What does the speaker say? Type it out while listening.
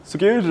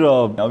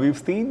So, now we've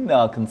seen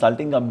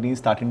consulting companies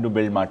starting to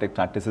build MarTech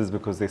practices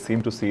because they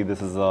seem to see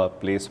this as a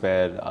place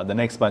where the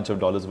next bunch of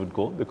dollars would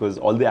go because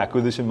all the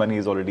acquisition money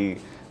has already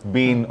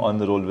been on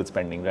the roll with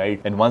spending, right?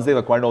 And once they've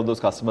acquired all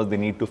those customers, they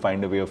need to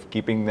find a way of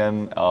keeping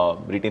them,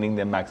 retaining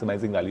them,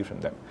 maximizing value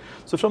from them.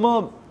 So, from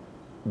a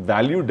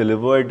value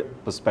delivered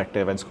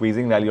perspective and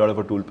squeezing value out of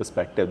a tool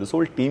perspective, this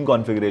whole team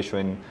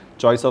configuration,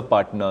 choice of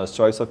partners,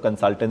 choice of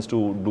consultants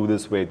to do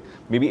this with,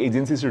 maybe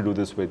agencies to do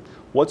this with,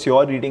 what's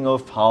your reading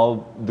of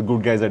how the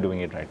good guys are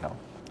doing it right now?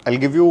 I'll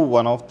give you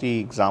one of the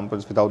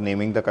examples without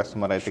naming the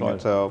customer. I think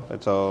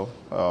it's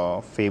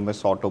a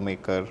famous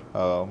automaker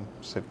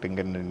sitting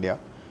in India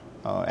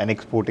and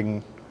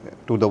exporting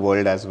to the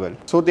world as well.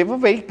 So they were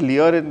very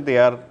clear in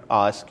their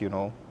ask.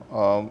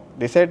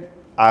 They said,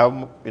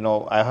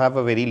 I have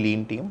a very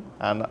lean team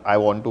and I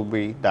want to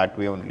be that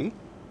way only.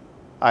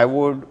 I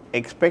would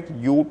expect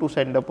you to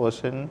send a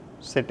person,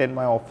 sit in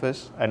my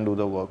office and do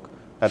the work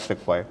that's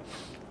required.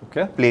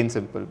 Okay. Plain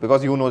simple,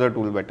 because you know the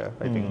tool better.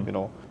 I think,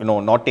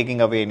 not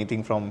taking away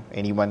anything from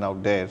anyone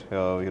out there.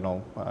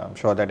 I'm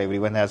sure that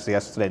everyone has their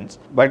strengths.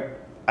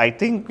 But I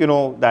think,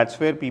 that's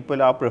where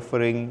people are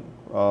preferring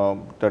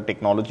the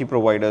technology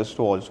providers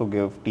to also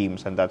give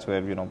teams, and that's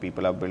where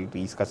people have built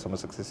these customer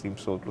success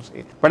teams, so to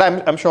say. But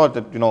I'm sure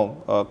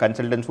that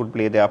consultants would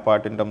play their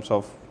part in terms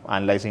of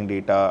analyzing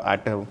data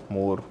at a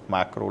more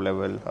macro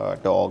level,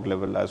 at the org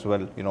level as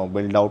well.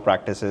 Build out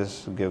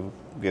practices,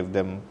 give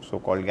them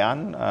so-called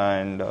GAN,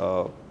 and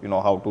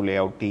how to lay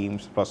out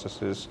teams,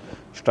 processes,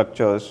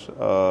 structures,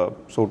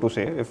 so to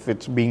say. If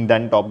it's being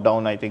done top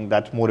down, I think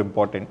that's more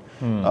important.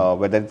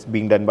 Whether it's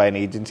being done by an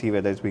agency,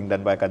 whether it's being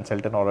done by a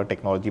consultant or a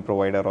technology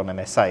provider on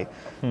an SI,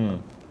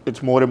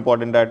 it's more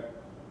important that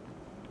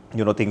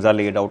things are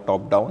laid out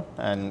top down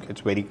and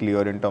it's very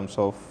clear in terms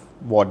of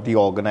what the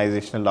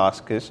organizational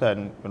ask is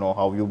and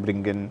how you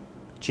bring in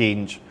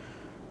change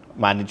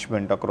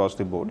management across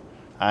the board.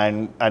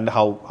 And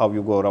how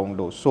you go around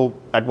those. So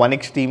at one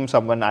extreme,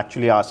 someone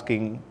actually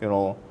asking,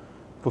 to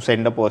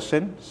send a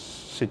person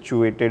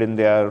situated in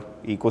their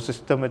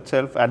ecosystem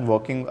itself and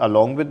working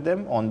along with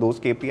them on those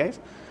KPIs.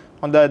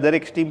 On the other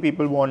extreme,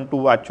 people want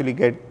to actually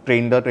get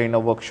trainer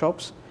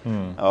workshops.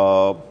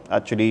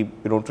 Actually,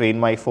 train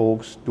my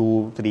folks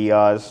 2-3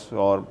 hours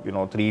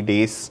or 3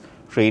 days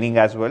training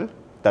as well.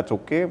 That's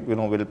okay.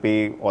 We'll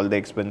pay all the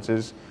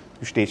expenses.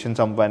 You station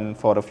someone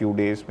for a few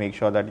days, make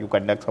sure that you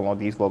conduct some of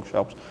these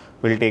workshops.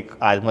 We'll take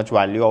as much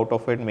value out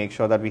of it, make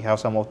sure that we have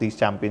some of these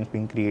champions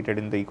being created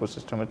in the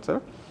ecosystem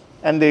itself.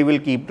 And they will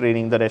keep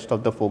training the rest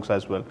of the folks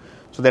as well.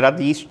 So there are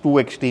these two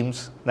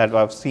extremes that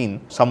I've seen.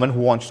 Someone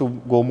who wants to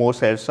go more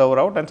self-serve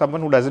route and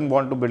someone who doesn't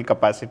want to build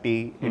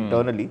capacity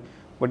internally,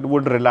 but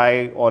would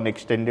rely on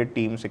extended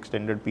teams,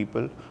 extended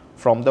people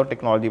from the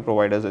technology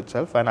providers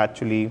itself and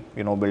actually,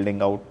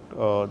 building out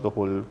the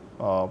whole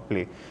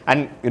play.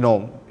 And,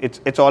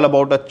 it's all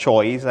about a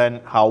choice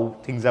and how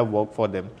things have worked for them.